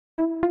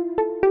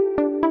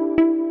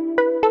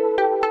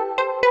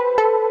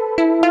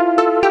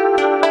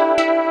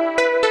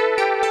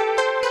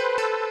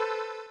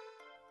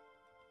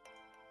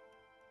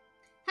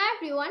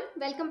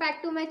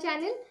to my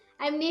channel.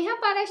 I'm Neha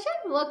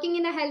Parashar, working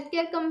in a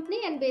healthcare company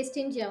and based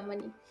in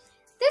Germany.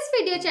 This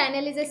video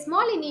channel is a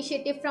small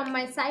initiative from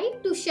my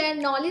side to share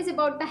knowledge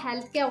about the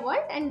healthcare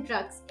world and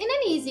drugs in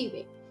an easy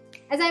way.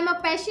 As I'm a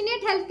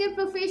passionate healthcare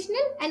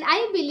professional and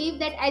I believe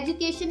that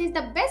education is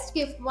the best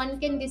gift one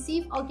can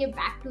receive or give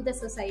back to the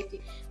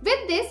society.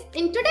 With this,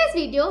 in today's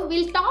video,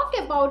 we'll talk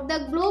about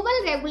the global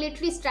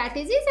regulatory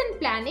strategies and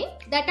planning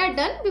that are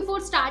done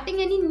before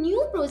starting any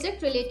new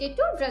project related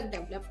to drug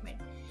development.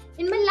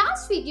 In my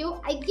last video,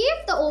 I gave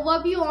the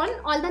overview on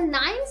all the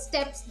 9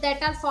 steps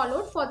that are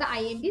followed for the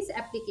IND's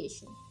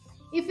application.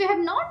 If you have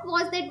not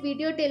watched that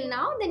video till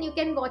now, then you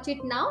can watch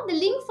it now. The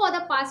link for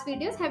the past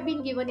videos have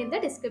been given in the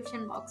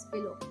description box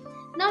below.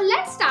 Now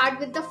let's start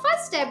with the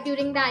first step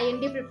during the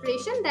IND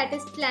preparation, that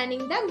is planning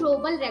the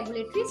global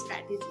regulatory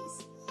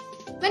strategies.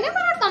 Whenever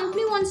a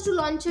company wants to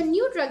launch a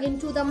new drug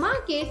into the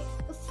market,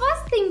 the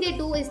first thing they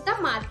do is the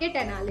market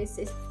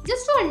analysis.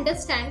 Just to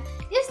understand,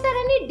 is there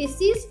any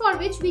disease for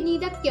which we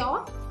need a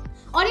cure?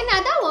 Or in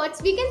other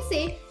words, we can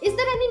say, is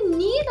there any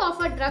need of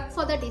a drug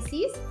for the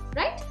disease,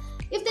 right?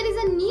 If there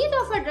is a need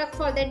of a drug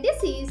for that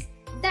disease,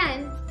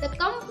 then the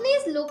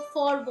companies look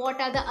for what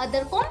are the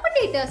other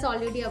competitors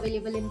already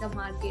available in the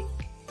market.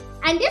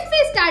 And if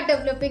we start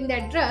developing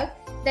that drug,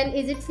 then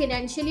is it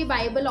financially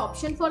viable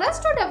option for us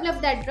to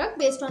develop that drug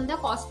based on the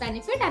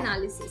cost-benefit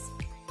analysis?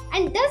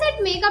 And does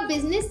it make a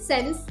business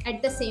sense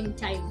at the same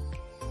time?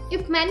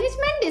 If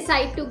management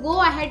decide to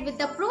go ahead with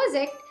the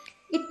project,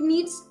 it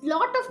needs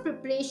lot of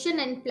preparation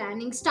and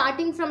planning,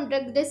 starting from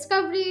drug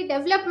discovery,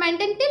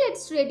 development until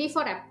it's ready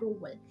for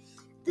approval.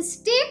 The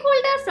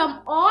stakeholders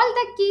from all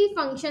the key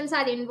functions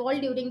are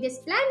involved during this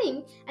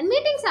planning and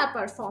meetings are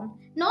performed.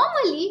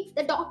 Normally,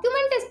 the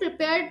document is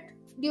prepared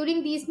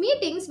during these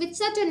meetings with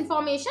such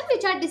information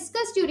which are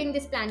discussed during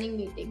these planning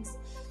meetings.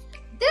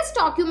 This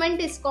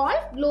document is called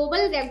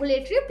Global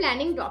Regulatory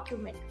Planning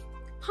Document.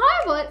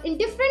 However, in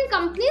different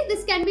companies,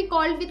 this can be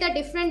called with a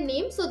different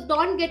name, so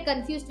don't get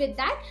confused with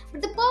that.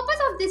 But the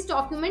purpose of this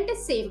document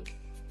is same.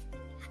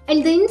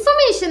 And the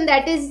information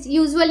that is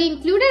usually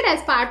included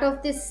as part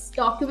of this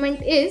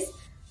document is,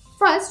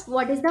 first,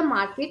 what is the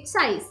market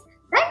size?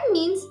 That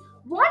means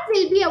what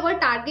will be our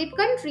target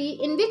country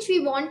in which we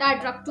want our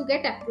drug to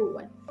get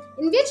approval.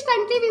 In which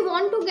country we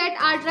want to get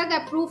our drug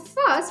approved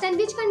first and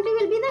which country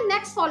will be the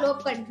next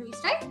follow-up countries,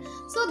 right?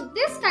 So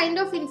this kind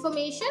of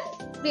information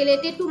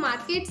related to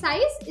market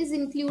size is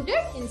included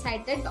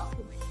inside that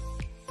document.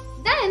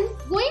 Then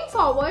going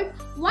forward,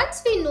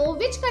 once we know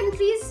which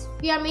countries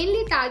we are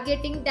mainly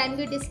targeting, then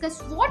we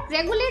discuss what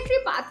regulatory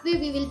pathway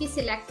we will be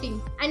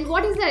selecting and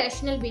what is the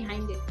rationale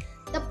behind it.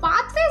 The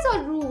pathways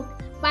or route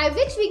by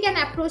which we can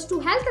approach to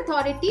health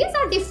authorities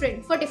are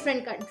different for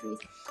different countries.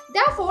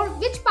 Therefore,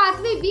 which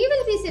pathway we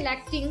will be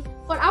selecting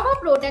for our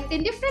product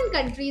in different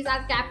countries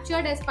are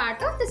captured as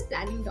part of this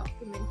planning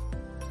document.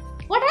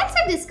 What else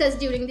I discussed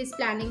during this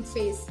planning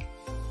phase?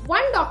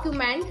 One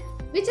document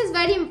which is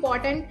very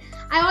important.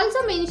 I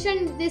also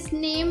mentioned this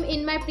name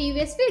in my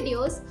previous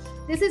videos.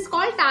 This is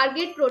called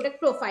Target Product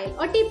Profile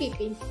or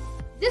TPP.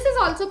 This is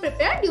also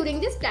prepared during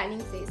this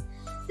planning phase.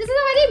 This is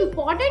a very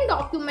important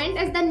document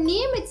as the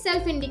name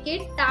itself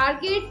indicates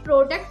Target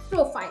Product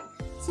Profile.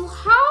 So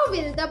how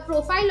will the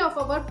profile of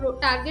our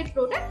target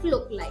product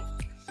look like?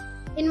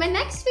 In my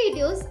next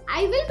videos,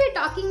 I will be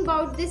talking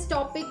about this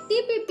topic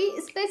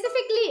TPP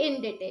specifically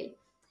in detail.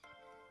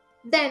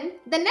 Then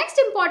the next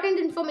important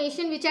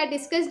information which I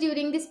discussed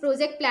during this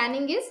project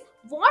planning is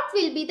what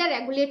will be the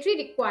regulatory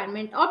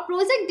requirement or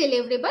project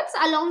deliverables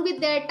along with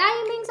their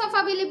timings of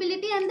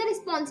availability and the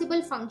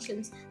responsible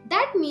functions.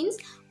 That means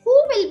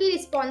who will be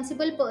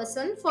responsible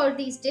person for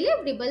these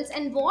deliverables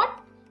and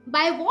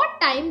by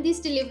what time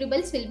these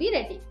deliverables will be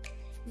ready.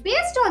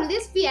 Based on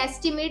this, we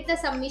estimate the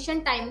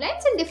submission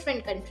timelines in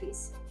different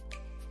countries.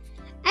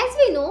 As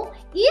we know,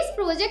 each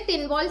project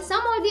involves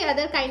some or the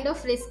other kind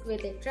of risk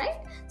with it, right?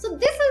 So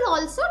this is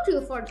also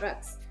true for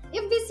drugs.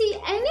 If we see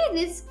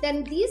any risk,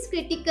 then these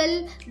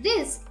critical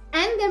risks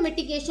and their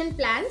mitigation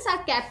plans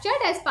are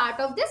captured as part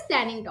of this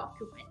planning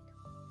document.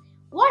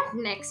 What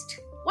next?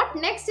 What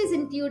next is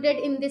included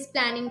in this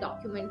planning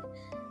document?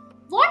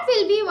 What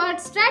will be our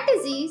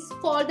strategies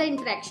for the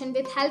interaction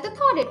with health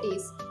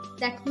authorities?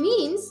 That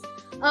means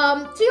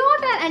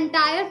throughout our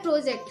entire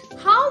project,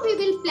 how we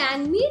will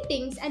plan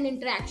meetings and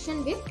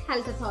interaction with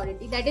health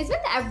authority, that is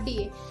with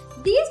FDA.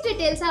 These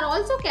details are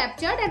also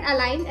captured and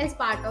aligned as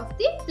part of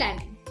the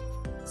planning.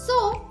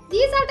 So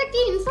these are the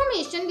key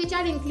information which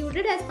are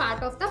included as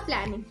part of the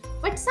planning.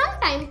 But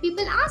sometimes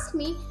people ask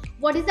me,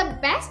 what is the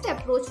best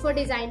approach for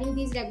designing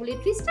these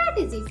regulatory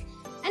strategies?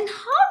 And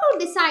how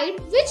to decide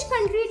which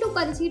country to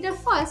consider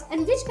first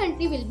and which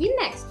country will be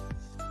next.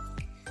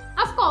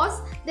 Of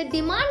course, the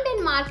demand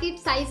and market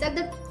size are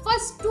the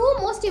first two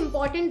most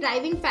important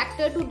driving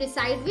factor to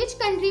decide which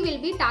country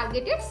will be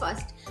targeted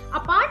first.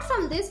 Apart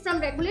from this,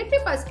 from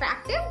regulatory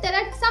perspective, there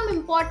are some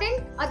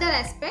important other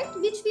aspects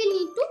which we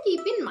need to keep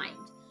in mind.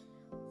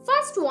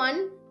 First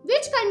one,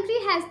 which country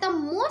has the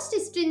most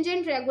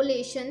stringent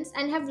regulations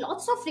and have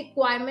lots of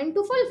requirement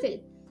to fulfill?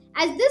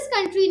 as this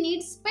country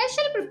needs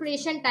special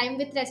preparation time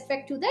with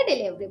respect to the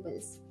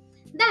deliverables.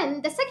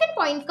 Then the second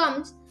point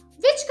comes,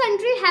 which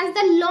country has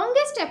the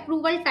longest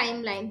approval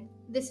timeline?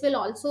 This will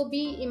also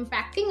be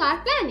impacting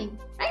our planning,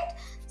 right?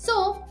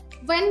 So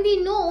when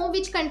we know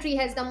which country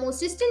has the most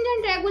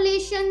stringent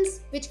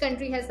regulations, which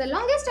country has the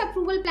longest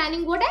approval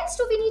planning, what else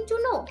do we need to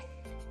know?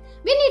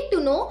 We need to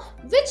know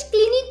which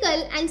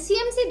clinical and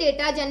CMC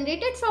data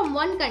generated from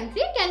one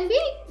country can be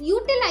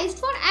utilized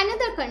for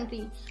another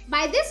country.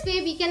 By this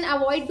way, we can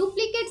avoid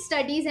duplicate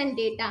studies and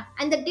data,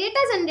 and the data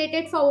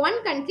generated for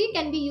one country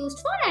can be used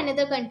for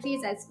another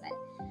countries as well.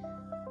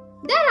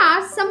 There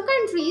are some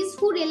countries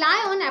who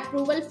rely on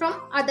approval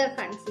from other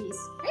countries,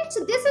 right?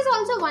 So this is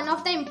also one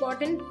of the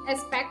important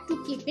aspects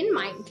to keep in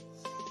mind.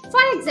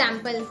 For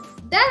example,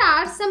 there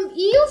are some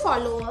EU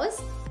followers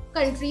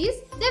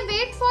countries, they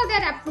wait for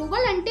their approval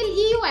until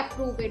EU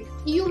approve it.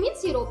 EU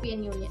means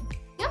European Union.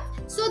 Yeah?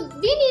 So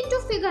we need to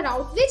figure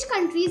out which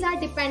countries are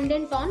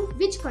dependent on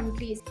which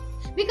countries,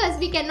 because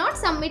we cannot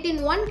submit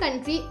in one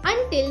country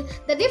until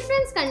the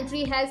reference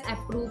country has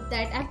approved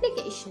that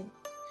application.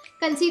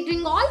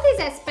 Considering all these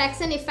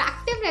aspects, an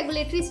effective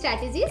regulatory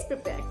strategy is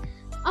prepared.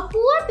 A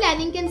poor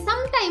planning can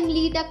sometimes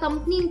lead a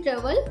company in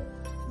trouble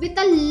with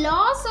a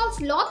loss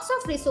of lots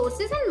of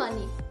resources and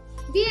money.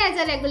 We as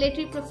a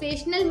regulatory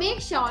professional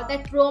make sure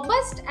that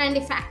robust and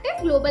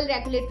effective global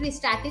regulatory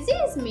strategy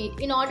is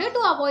made in order to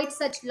avoid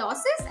such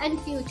losses and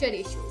future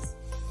issues.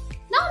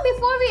 Now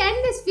before we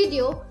end this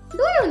video,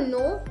 do you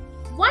know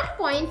one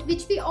point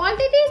which we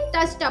already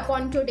touched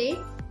upon today,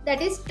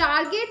 that is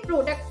Target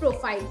Product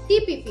Profile,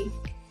 TPP.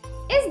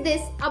 Is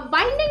this a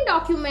binding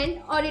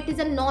document or it is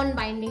a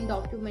non-binding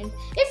document?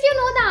 If you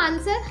know the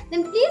answer,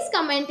 then please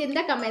comment in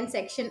the comment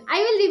section. I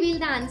will reveal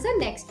the answer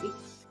next week.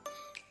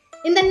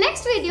 In the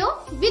next video,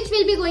 which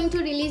we'll be going to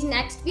release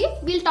next week,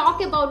 we'll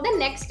talk about the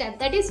next step,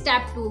 that is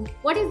step 2.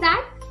 What is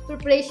that?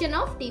 Preparation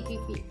of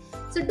TPP.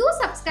 So do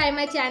subscribe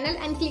my channel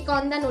and click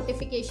on the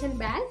notification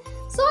bell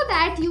so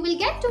that you will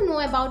get to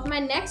know about my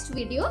next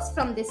videos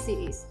from this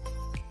series.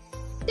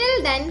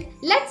 Till then,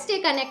 let's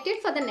stay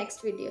connected for the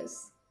next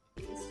videos.